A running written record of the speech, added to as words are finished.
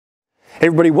Hey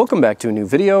everybody, welcome back to a new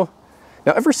video.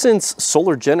 Now, ever since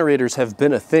solar generators have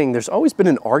been a thing, there's always been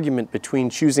an argument between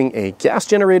choosing a gas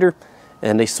generator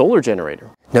and a solar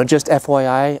generator. Now, just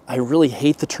FYI, I really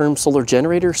hate the term solar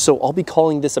generator, so I'll be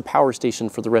calling this a power station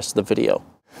for the rest of the video.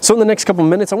 So in the next couple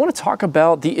minutes, I want to talk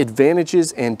about the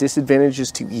advantages and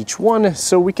disadvantages to each one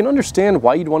so we can understand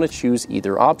why you'd want to choose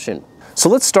either option. So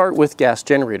let's start with gas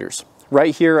generators.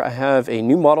 Right here, I have a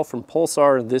new model from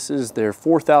Pulsar. This is their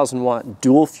 4,000 watt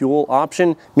dual fuel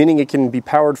option, meaning it can be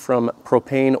powered from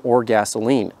propane or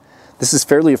gasoline. This is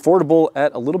fairly affordable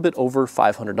at a little bit over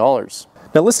 $500.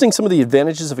 Now, listing some of the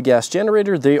advantages of a gas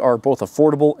generator, they are both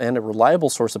affordable and a reliable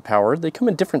source of power. They come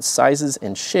in different sizes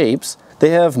and shapes. They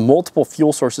have multiple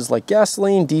fuel sources like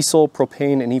gasoline, diesel,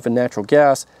 propane, and even natural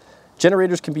gas.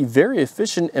 Generators can be very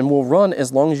efficient and will run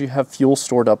as long as you have fuel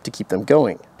stored up to keep them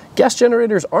going. Gas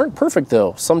generators aren't perfect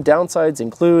though. Some downsides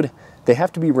include they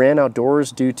have to be ran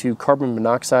outdoors due to carbon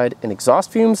monoxide and exhaust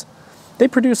fumes. They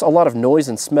produce a lot of noise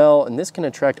and smell, and this can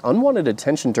attract unwanted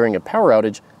attention during a power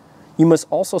outage. You must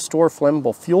also store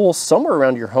flammable fuel somewhere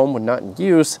around your home when not in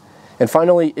use. And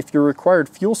finally, if your required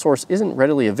fuel source isn't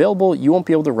readily available, you won't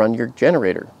be able to run your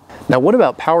generator. Now, what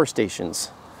about power stations?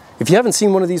 If you haven't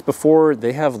seen one of these before,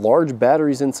 they have large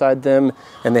batteries inside them,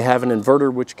 and they have an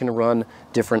inverter which can run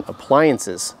different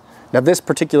appliances. Now, this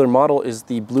particular model is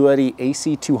the Bluetti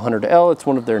AC200L. It's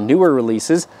one of their newer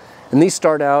releases, and these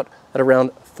start out at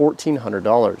around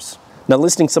 $1,400. Now,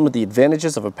 listing some of the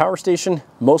advantages of a power station,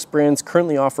 most brands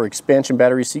currently offer expansion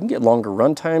batteries so you can get longer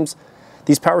run times.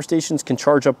 These power stations can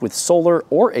charge up with solar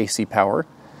or AC power.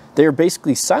 They are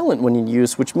basically silent when in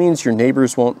use, which means your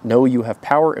neighbors won't know you have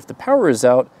power if the power is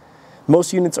out.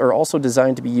 Most units are also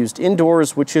designed to be used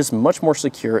indoors, which is much more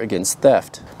secure against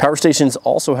theft. Power stations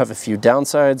also have a few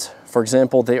downsides. For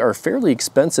example, they are fairly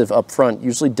expensive up front,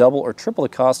 usually double or triple the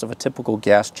cost of a typical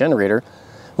gas generator.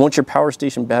 Once your power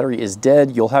station battery is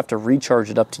dead, you'll have to recharge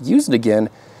it up to use it again.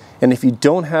 And if you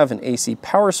don't have an AC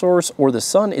power source or the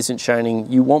sun isn't shining,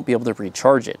 you won't be able to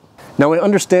recharge it. Now, I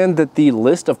understand that the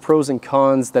list of pros and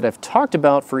cons that I've talked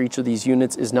about for each of these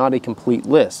units is not a complete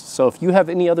list. So if you have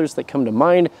any others that come to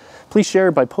mind, please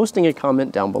share by posting a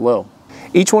comment down below.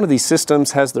 Each one of these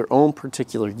systems has their own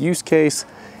particular use case.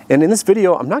 And in this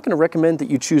video, I'm not going to recommend that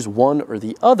you choose one or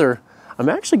the other. I'm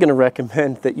actually going to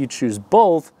recommend that you choose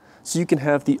both so you can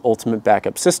have the ultimate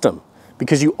backup system,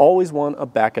 because you always want a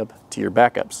backup to your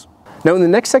backups. Now, in the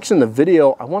next section of the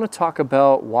video, I want to talk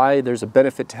about why there's a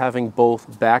benefit to having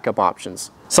both backup options.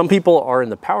 Some people are in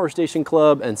the power station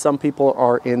club and some people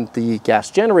are in the gas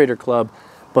generator club,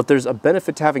 but there's a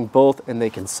benefit to having both and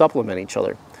they can supplement each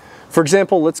other. For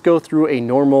example, let's go through a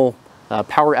normal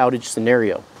power outage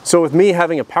scenario. So with me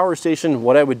having a power station,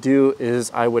 what I would do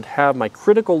is I would have my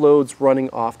critical loads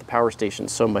running off the power station.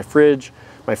 So my fridge,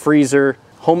 my freezer,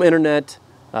 home internet,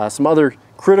 some other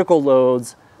critical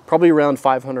loads, probably around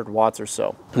 500 watts or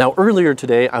so. Now, earlier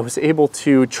today, I was able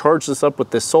to charge this up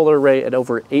with this solar array at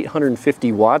over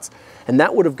 850 watts, and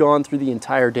that would have gone through the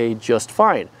entire day just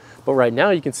fine. But right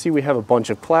now you can see we have a bunch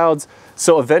of clouds.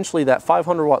 So eventually that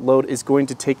 500 watt load is going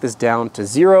to take this down to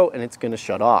zero and it's going to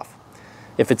shut off.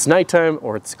 If it's nighttime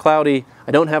or it's cloudy,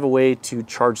 I don't have a way to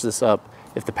charge this up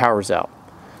if the power's out.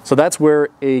 So that's where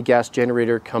a gas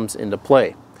generator comes into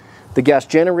play. The gas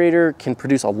generator can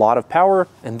produce a lot of power,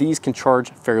 and these can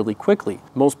charge fairly quickly.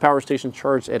 Most power stations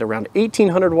charge at around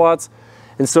 1,800 watts,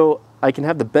 and so I can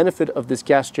have the benefit of this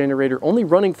gas generator only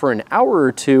running for an hour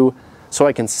or two, so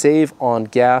I can save on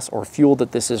gas or fuel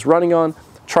that this is running on,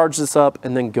 charge this up,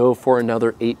 and then go for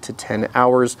another 8 to 10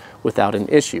 hours without an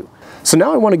issue. So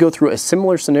now I want to go through a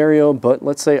similar scenario, but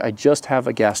let's say I just have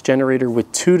a gas generator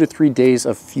with 2 to 3 days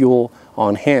of fuel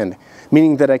on hand,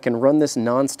 meaning that I can run this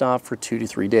nonstop for 2 to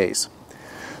 3 days.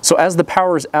 So as the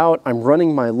power is out, I'm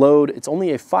running my load. It's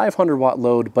only a 500 watt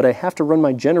load, but I have to run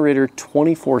my generator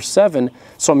 24/7,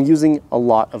 so I'm using a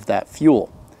lot of that fuel.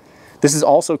 This is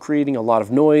also creating a lot of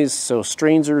noise, so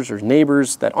strangers or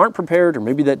neighbors that aren't prepared or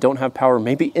maybe that don't have power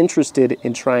may be interested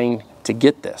in trying to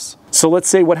get this. So let's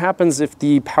say what happens if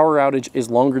the power outage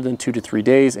is longer than 2 to 3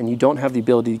 days and you don't have the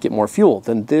ability to get more fuel.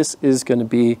 Then this is going to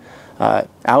be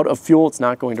out of fuel, it's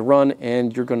not going to run,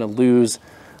 and you're going to lose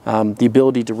the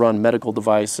ability to run medical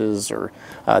devices or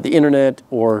the internet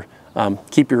or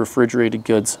keep your refrigerated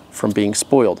goods from being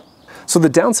spoiled. So the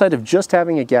downside of just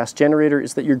having a gas generator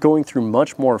is that you're going through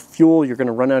much more fuel, you're going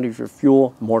to run out of your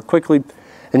fuel more quickly,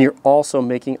 and you're also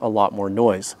making a lot more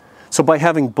noise. So by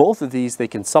having both of these, they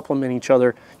can supplement each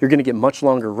other. You're going to get much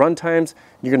longer run times,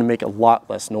 and you're going to make a lot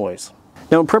less noise.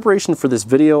 Now, in preparation for this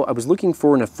video, I was looking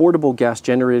for an affordable gas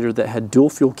generator that had dual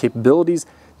fuel capabilities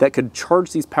that could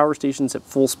charge these power stations at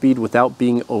full speed without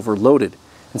being overloaded.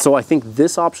 And so I think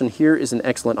this option here is an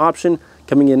excellent option,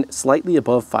 coming in slightly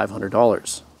above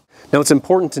 $500. Now it's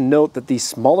important to note that these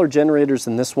smaller generators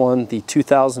than this one, the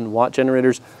 2000 watt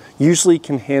generators, usually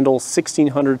can handle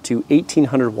 1600 to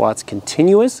 1800 watts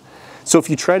continuous. So if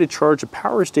you try to charge a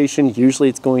power station, usually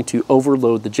it's going to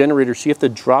overload the generator, so you have to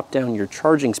drop down your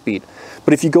charging speed.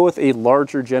 But if you go with a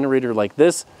larger generator like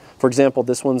this, for example,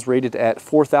 this one's rated at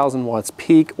 4000 watts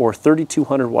peak or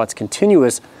 3200 watts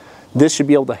continuous, this should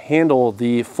be able to handle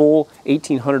the full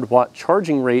 1800 watt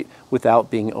charging rate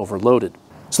without being overloaded.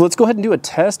 So let's go ahead and do a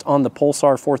test on the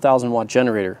Pulsar 4000 watt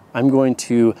generator. I'm going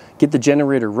to get the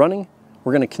generator running.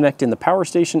 We're going to connect in the power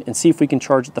station and see if we can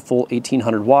charge at the full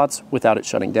 1800 watts without it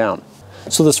shutting down.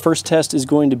 So this first test is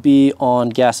going to be on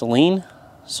gasoline.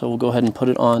 So we'll go ahead and put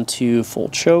it on to full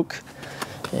choke,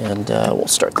 and we'll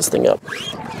start this thing up.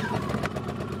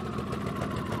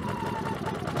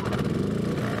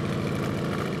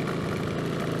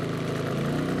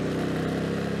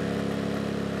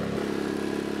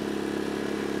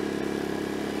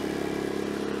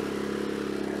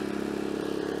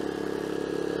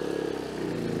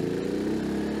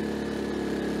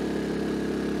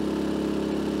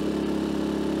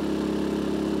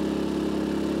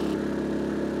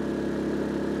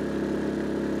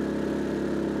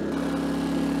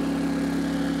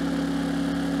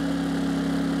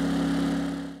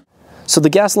 So the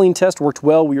gasoline test worked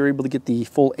well. We were able to get the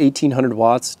full 1800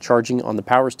 watts charging on the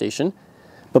power station.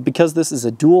 But because this is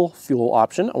a dual fuel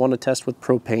option, I want to test with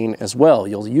propane as well.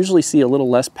 You'll usually see a little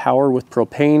less power with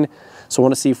propane, so I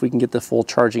want to see if we can get the full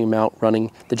charging amount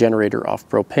running the generator off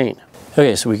propane.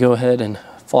 Okay, so we go ahead and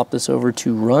flop this over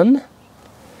to run.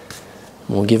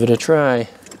 We'll give it a try.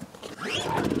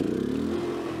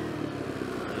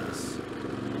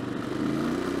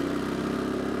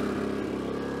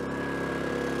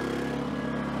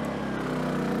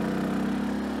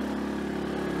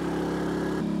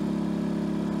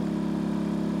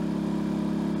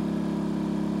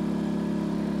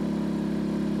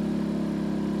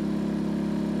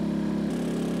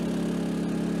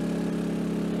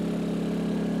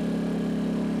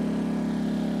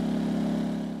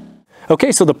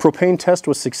 Okay, so the propane test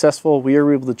was successful. We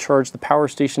were able to charge the power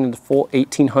station into full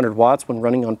 1800 watts when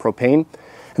running on propane.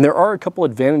 And there are a couple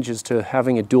advantages to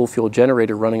having a dual fuel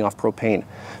generator running off propane.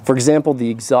 For example, the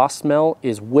exhaust smell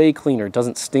is way cleaner. It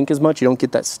doesn't stink as much. You don't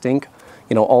get that stink,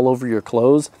 all over your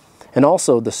clothes. And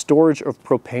also the storage of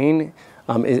propane,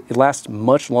 it lasts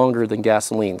much longer than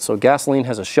gasoline. So gasoline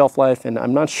has a shelf life, and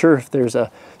I'm not sure if there's a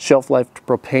shelf life to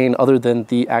propane other than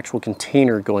the actual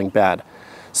container going bad.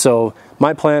 So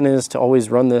my plan is to always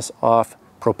run this off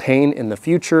propane in the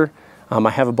future. I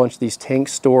have a bunch of these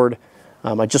tanks stored.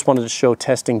 I just wanted to show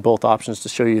testing both options to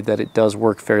show you that it does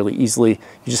work fairly easily.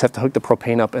 You just have to hook the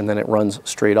propane up and then it runs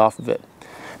straight off of it.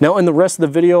 Now in the rest of the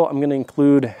video, I'm going to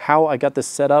include how I got this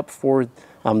set up for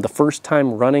the first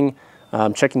time running,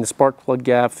 checking the spark plug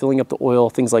gap, filling up the oil,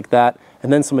 things like that,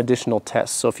 and then some additional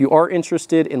tests. So if you are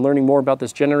interested in learning more about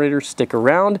this generator, stick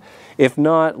around. If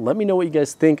not, let me know what you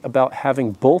guys think about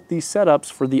having both these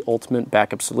setups for the ultimate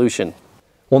backup solution.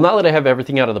 Well, now that I have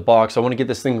everything out of the box, I want to get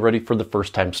this thing ready for the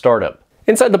first time startup.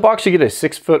 Inside the box, you get a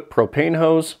 6-foot propane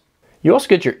hose. You also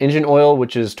get your engine oil,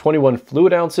 which is 21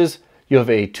 fluid ounces. You have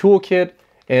a toolkit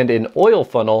and an oil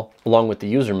funnel along with the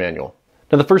user manual.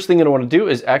 Now the first thing that I want to do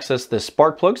is access this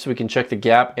spark plug so we can check the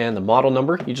gap and the model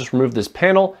number. You just remove this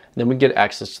panel and then we get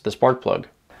access to the spark plug.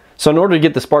 So in order to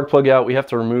get the spark plug out, we have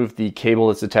to remove the cable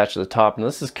that's attached to the top. Now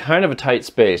this is kind of a tight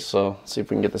space, so let's see if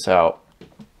we can get this out.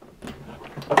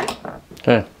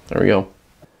 Okay, there we go.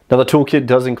 Now the toolkit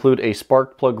does include a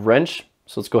spark plug wrench,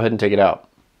 so let's go ahead and take it out.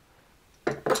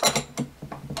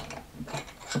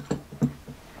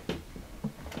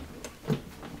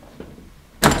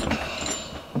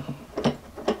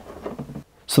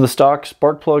 So the stock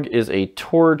spark plug is a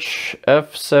Torch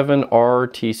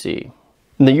F7RTC.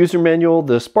 In the user manual,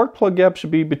 the spark plug gap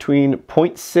should be between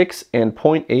 0.6 and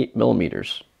 0.8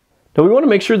 millimeters. Now we want to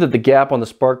make sure that the gap on the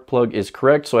spark plug is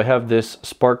correct, so I have this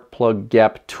spark plug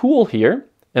gap tool here,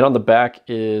 and on the back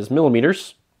is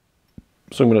millimeters.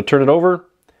 So I'm going to turn it over,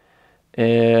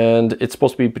 and it's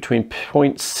supposed to be between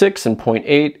 0.6 and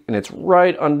 0.8, and it's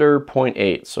right under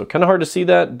 0.8. So kind of hard to see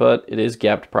that, but it is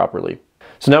gapped properly.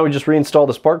 So now we just reinstall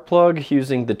the spark plug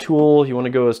using the tool. You want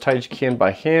to go as tight as you can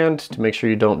by hand to make sure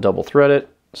you don't double thread it.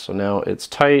 So now it's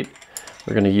tight.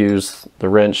 We're going to use the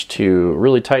wrench to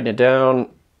really tighten it down,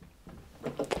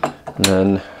 and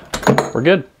then we're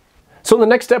good. So in the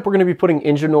next step, we're going to be putting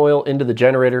engine oil into the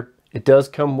generator. It does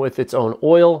come with its own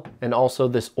oil and also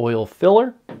this oil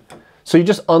filler. So you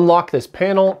just unlock this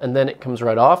panel and then it comes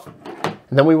right off.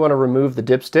 And then we want to remove the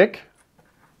dipstick.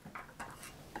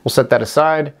 We'll set that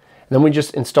aside, and then we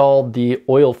just install the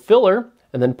oil filler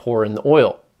and then pour in the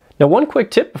oil. Now, one quick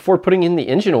tip before putting in the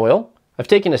engine oil, I've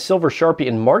taken a silver Sharpie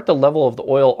and marked the level of the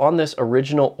oil on this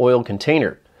original oil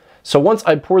container. So once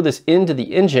I pour this into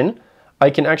the engine, I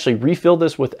can actually refill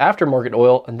this with aftermarket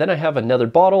oil, and then I have another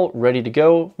bottle ready to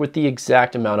go with the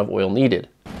exact amount of oil needed.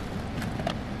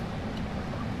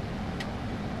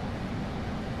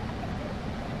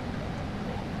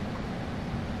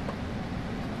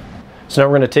 So now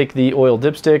we're going to take the oil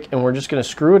dipstick and we're just going to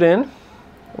screw it in, and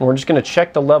we're just going to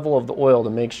check the level of the oil to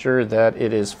make sure that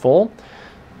it is full,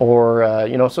 or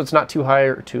so it's not too high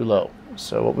or too low.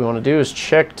 So what we want to do is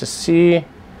check to see.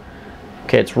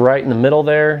 Okay, it's right in the middle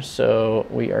there, so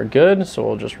we are good. So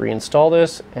we'll just reinstall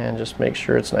this and just make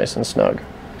sure it's nice and snug.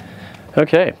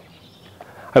 Okay,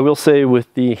 I will say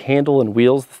with the handle and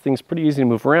wheels, this thing's pretty easy to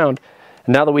move around.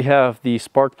 And now that we have the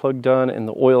spark plug done and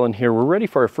the oil in here, we're ready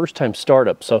for our first time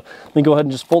startup. So let me go ahead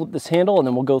and just fold up this handle and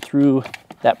then we'll go through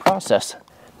that process.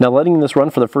 Now, letting this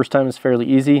run for the first time is fairly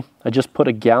easy. I just put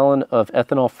a gallon of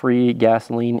ethanol-free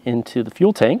gasoline into the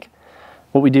fuel tank.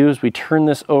 What we do is we turn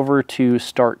this over to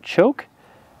start choke,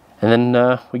 and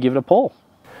then we give it a pull.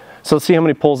 So let's see how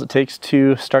many pulls it takes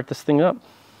to start this thing up.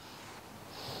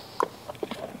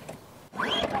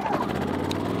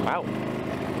 Wow.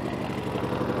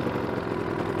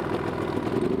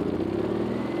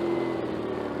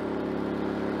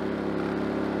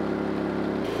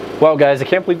 Wow guys, I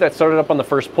can't believe that started up on the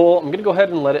first pull. I'm gonna go ahead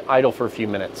and let it idle for a few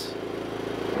minutes.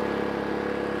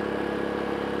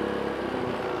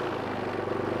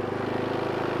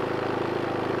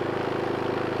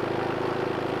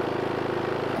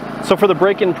 So for the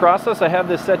break-in process, I have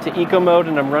this set to eco mode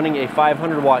and I'm running a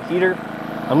 500 watt heater.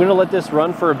 I'm gonna let this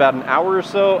run for about an hour or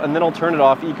so and then I'll turn it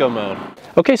off eco mode.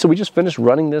 Okay, so we just finished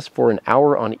running this for an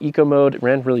hour on eco mode. It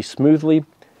ran really smoothly.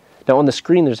 Now on the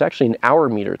screen, there's actually an hour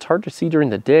meter. It's hard to see during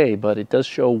the day, but it does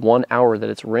show 1 hour that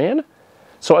it's ran.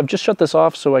 So I've just shut this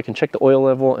off so I can check the oil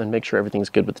level and make sure everything's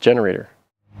good with the generator.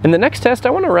 In the next test, I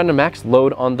want to run a max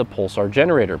load on the Pulsar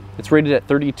generator. It's rated at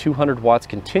 3,200 watts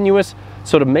continuous.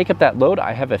 So to make up that load,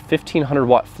 I have a 1,500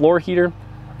 watt floor heater,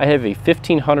 I have a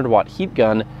 1,500 watt heat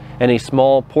gun, and a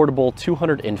small portable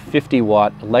 250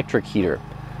 watt electric heater.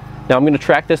 Now I'm going to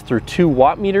track this through 2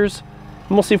 watt meters,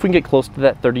 and we'll see if we can get close to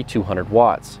that 3,200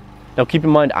 watts. Now keep in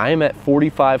mind, I am at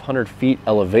 4,500 feet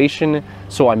elevation,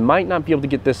 so I might not be able to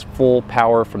get this full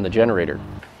power from the generator.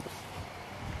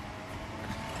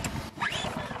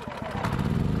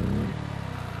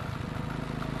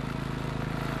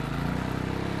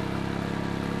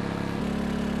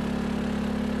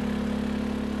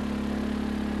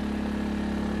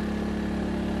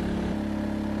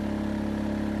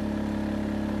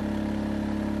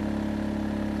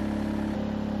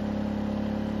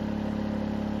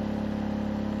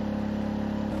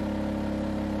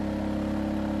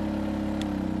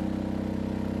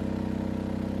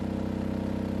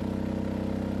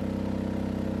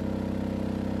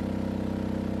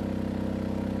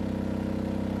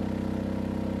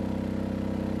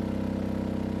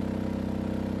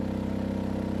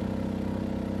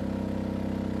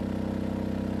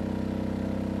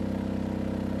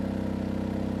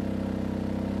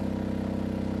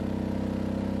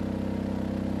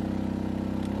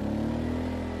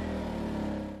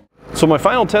 So my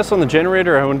final test on the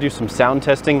generator, I want to do some sound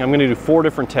testing. I'm going to do 4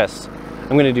 different tests. I'm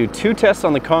going to do 2 tests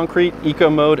on the concrete, eco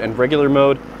mode and regular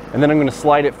mode, and then I'm going to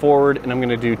slide it forward and I'm going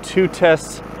to do 2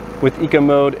 tests with eco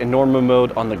mode and normal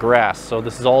mode on the grass. So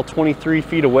this is all 23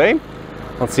 feet away.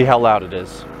 Let's see how loud it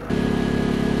is.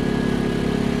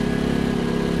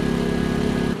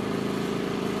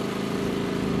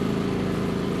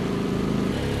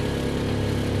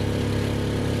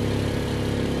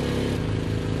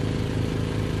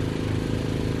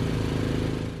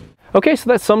 Okay, so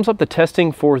that sums up the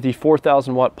testing for the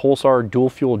 4,000 watt Pulsar dual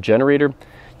fuel generator.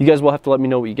 You guys will have to let me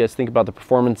know what you guys think about the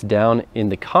performance down in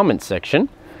the comments section.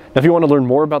 Now, if you want to learn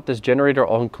more about this generator,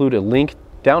 I'll include a link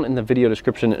down in the video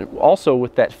description, and also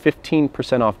with that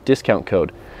 15% off discount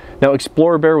code. Now,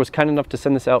 Explorer Bear was kind enough to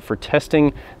send this out for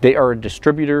testing. They are a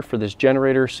distributor for this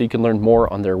generator, so you can learn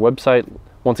more on their website.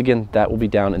 Once again, that will be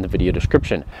down in the video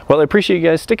description. Well, I appreciate you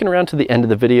guys sticking around to the end of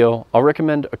the video. I'll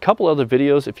recommend a couple other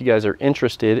videos if you guys are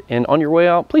interested. And on your way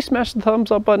out, please smash the thumbs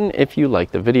up button if you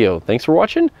like the video. Thanks for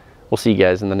watching. We'll see you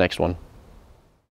guys in the next one.